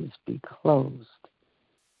ears be closed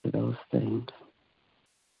to those things.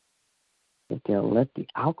 That they'll let the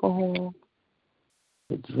alcohol,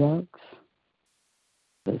 the drugs,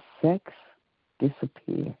 the sex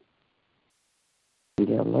disappear. And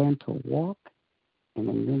they'll learn to walk in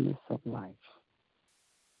the newness of life.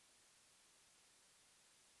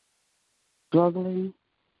 Struggling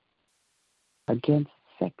against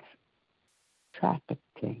sex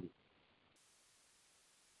trafficking.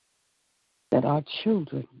 That our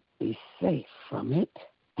children be safe from it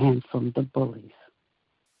and from the bullies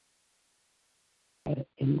that are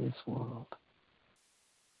in this world.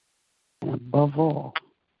 And above all,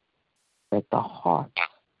 that the hearts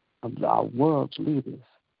of our world leaders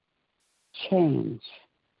change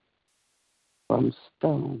from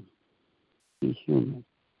stone to be human.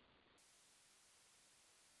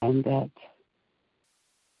 And that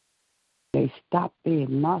they stop being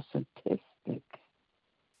narcissistic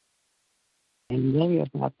and worry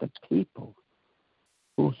about the people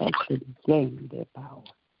who have to gain their power.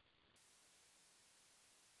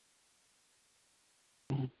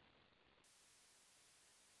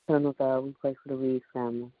 Eternal God, we pray for the Reed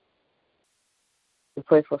family. We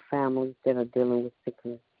pray for families that are dealing with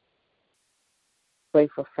sickness. Pray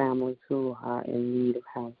for families who are in need of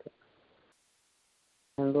housing.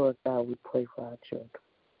 And Lord God, we pray for our children.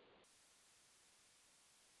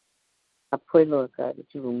 I pray, Lord God,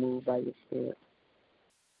 that you will move by your Spirit.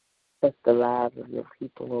 Touch the lives of your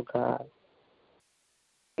people, Lord God.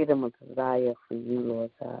 Give them a desire for you,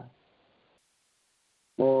 Lord God.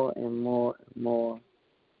 More and more and more.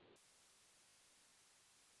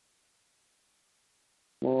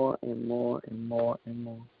 More and more and more and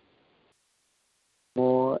more.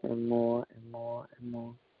 More and more and more and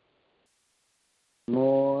more.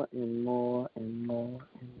 More and more and more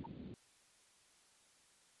and more.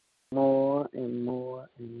 More and more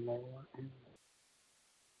and more and more.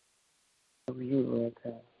 Of you, Lord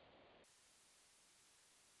God.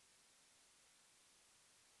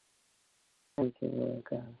 Thank you, Lord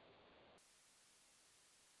God.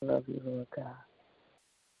 I love you, Lord God.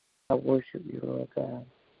 I worship you, Lord God.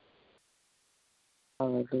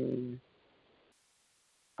 Hallelujah.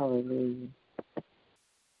 Hallelujah.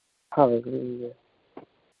 Hallelujah.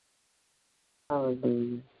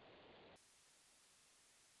 Hallelujah.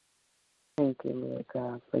 Thank you, Lord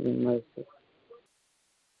God, for your mercy,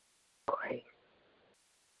 grace,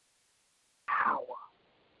 power,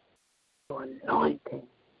 your anointing,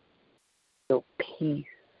 your peace,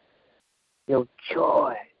 your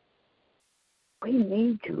joy. We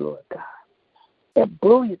need you, Lord God. There are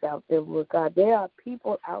bullies out there, Lord God. There are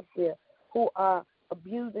people out there who are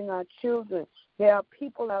abusing our children. There are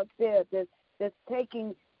people out there that's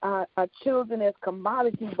taking our children as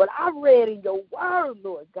commodities. But I read in your word,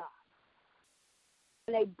 Lord God,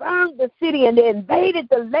 and they burned the city and they invaded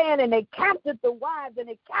the land and they captured the wives and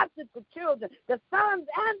they captured the children, the sons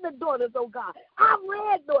and the daughters, oh God. I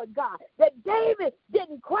read, Lord God, that David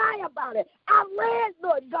didn't cry about it. I read,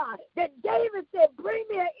 Lord God, that David said, bring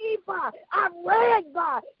me an ephod. I read,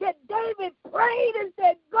 God, that David prayed and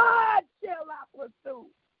said, God shall I pursue.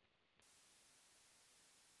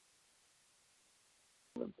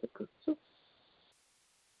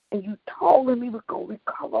 And you told him he was going to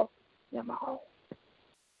recover them all.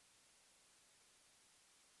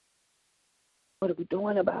 What are we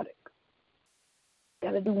doing about it?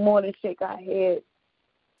 Got to do more than shake our heads.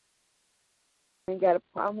 ain't got a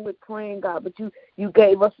problem with praying, God, but you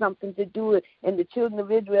gave us something to do it. And the children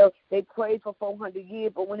of Israel, they prayed for 400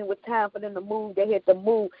 years, but when it was time for them to move, they had to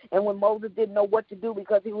move. And when Moses didn't know what to do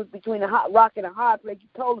because he was between a hot rock and a hard place,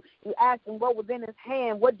 you asked him what was in his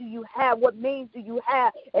hand. What do you have? What means do you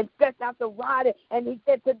have? And stretched out the rod, and he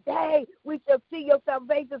said, today we shall see your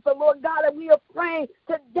salvation. So, Lord God, and we are praying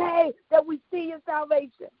today that we see your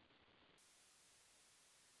salvation.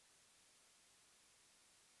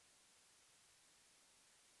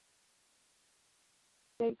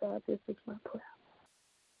 Thank God, this is my prayer.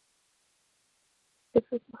 This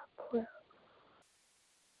is my prayer.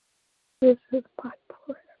 This is my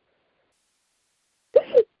prayer.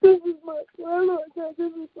 This is my prayer, Lord God.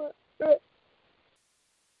 This is my prayer.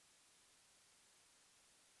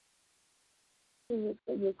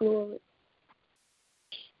 For your glory.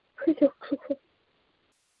 For your glory.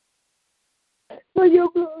 For your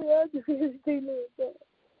glory, I do anything, Lord God.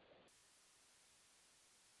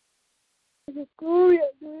 For your glory, I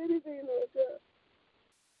do anything, Lord God.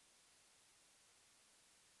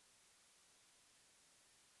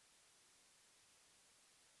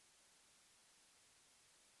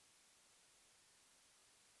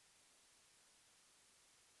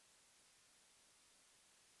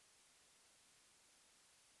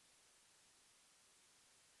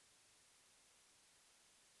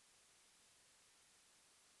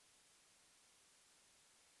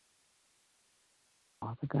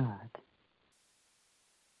 Father God,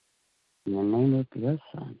 in the name of your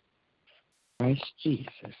Son, Christ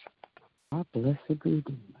Jesus, our blessed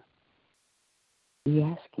Redeemer, we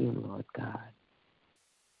ask you, Lord God,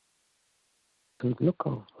 to look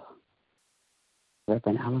over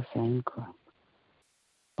Reverend Alison Crump.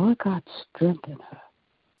 Lord God, strengthen her.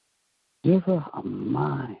 Give her a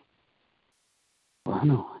mind. Run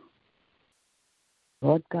on.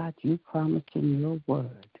 Lord God, you promised in your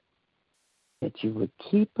word that you would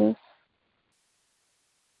keep us,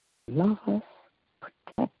 love us,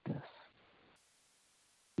 protect us.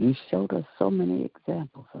 You showed us so many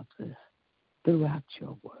examples of this throughout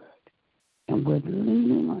your word. And we're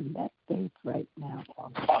leaning on that faith right now,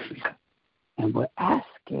 Father. And we're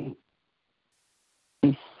asking,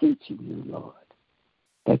 beseeching you, Lord,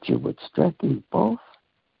 that you would strengthen both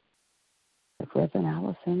the Reverend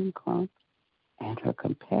Alison Crump and her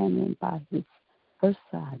companion by her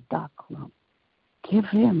side, Doc Crump. Give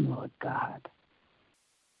him, Lord God,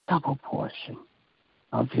 double portion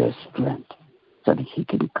of your strength so that he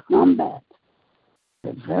can combat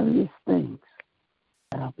the various things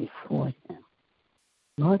that are before him.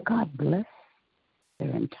 Lord God, bless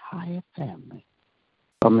their entire family,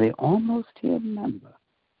 from the almost here member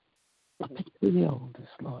up to the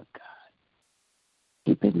oldest, Lord God,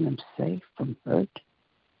 keeping them safe from hurt,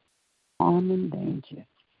 harm, and danger,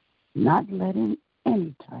 not letting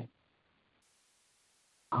any type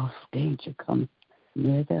of danger come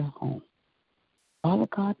near their home. Father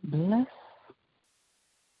God, bless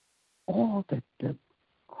all that the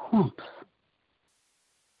Crumps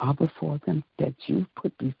are before them, that you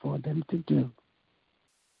put before them to do.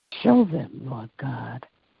 Show them, Lord God,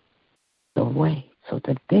 the way so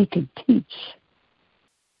that they can teach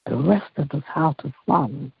the rest of us how to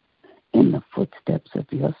follow in the footsteps of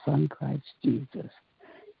your Son, Christ Jesus.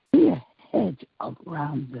 Be a hedge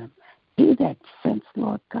around them. Be that fence,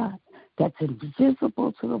 Lord God, that's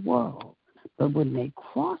invisible to the world. But when they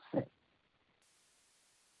cross it,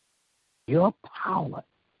 your power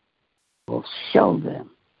will show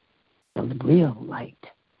them the real light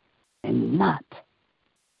and not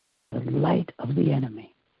the light of the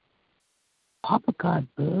enemy. Papa God,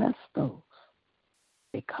 bless those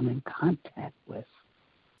they come in contact with.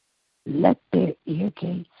 Let their ear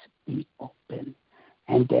gates be open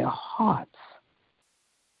and their hearts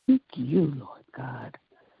seek you, Lord God,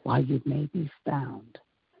 while you may be found.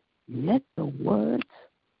 Let the words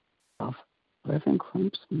of Reverend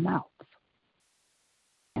Crump's mouth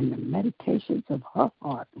and the meditations of her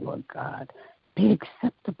heart, Lord God, be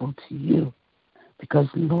acceptable to you. Because,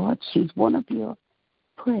 Lord, she's one of your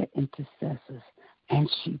prayer intercessors, and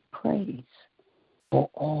she prays for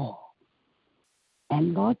all.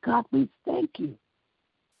 And, Lord God, we thank you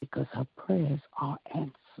because her prayers are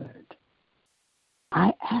answered.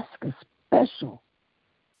 I ask a special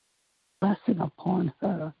blessing upon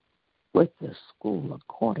her with the school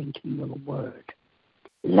according to your word.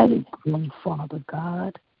 Let it grow, Father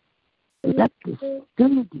God. Let the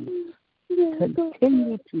students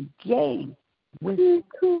continue to gain wisdom,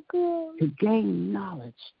 to gain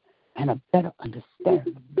knowledge, and a better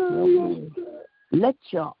understanding of your word. Let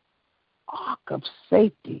your ark of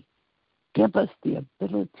safety give us the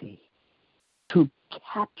ability to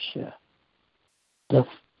capture the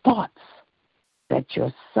thoughts that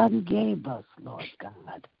your Son gave us, Lord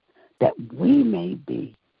God, that we may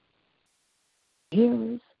be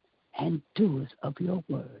hearers and doers of your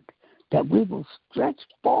word, that we will stretch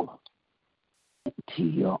forth into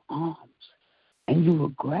your arms, and you will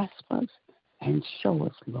grasp us and show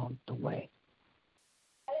us, Lord, the way.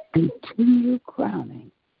 Continue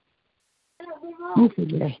crowning over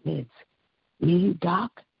their heads, me,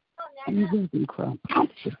 Doc, and Wisdom Crown, with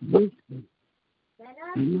wisdom,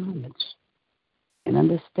 knowledge, and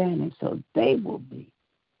understanding, so they will be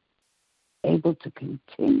able to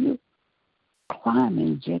continue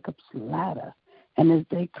climbing Jacob's ladder. And as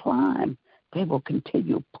they climb, they will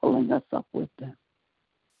continue pulling us up with them.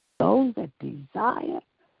 Those that desire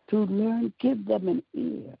to learn, give them an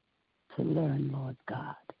ear to learn, Lord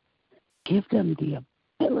God. Give them the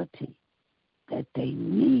ability that they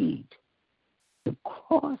need to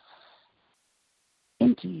cross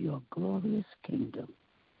into your glorious kingdom.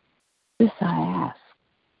 This I ask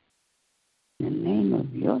in the name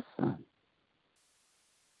of your Son,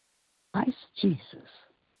 Christ Jesus,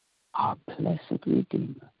 our blessed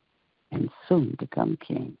Redeemer and soon to come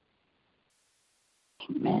King.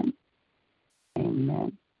 Amen,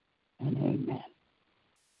 amen, and amen.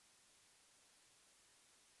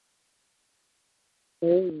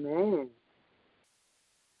 Amen.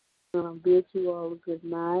 I bid you all a good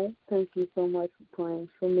night. Thank you so much for praying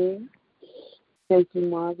for me. Thank you,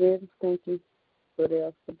 Margaret. Thank you for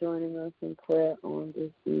joining us in prayer on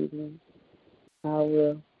this evening. I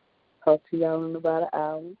will talk to y'all in about an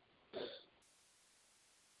hour.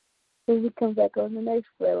 When we come back on the next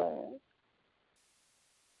prayer line.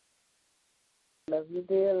 Love you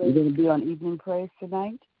dearly. You're going to be on evening praise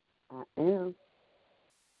tonight? I am.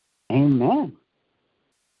 Amen.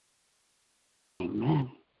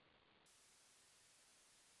 Amen.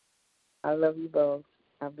 I love you both.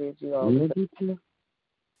 I bid you all. Love you too.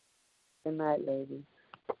 Good night, ladies.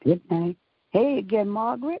 Good night. Hey again,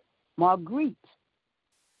 Margaret. Marguerite.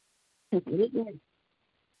 Good night.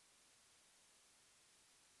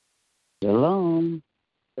 Shalom.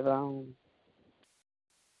 Shalom.